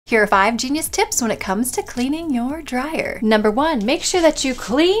Here are 5 genius tips when it comes to cleaning your dryer. Number 1, make sure that you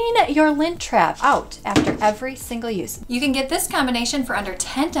clean your lint trap out after every single use. You can get this combination for under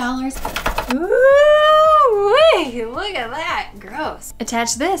 $10. Ooh, wait, look at that, gross.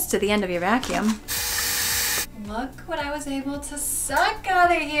 Attach this to the end of your vacuum. Look what I was able to suck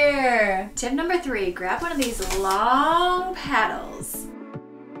out of here. Tip number 3, grab one of these long paddles.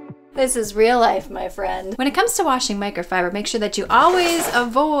 This is real life, my friend. When it comes to washing microfiber, make sure that you always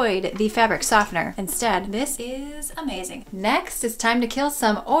avoid the fabric softener. Instead, this is amazing. Next, it's time to kill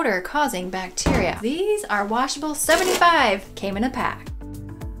some odor-causing bacteria. These are washable 75, came in a pack.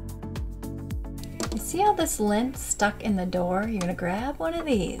 You see all this lint stuck in the door? You're gonna grab one of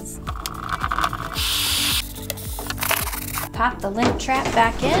these. Pop the lint trap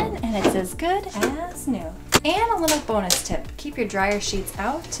back in, and it's as good as new. And a little bonus tip, keep your dryer sheets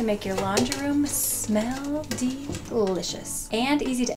out to make your laundry room smell delicious and easy to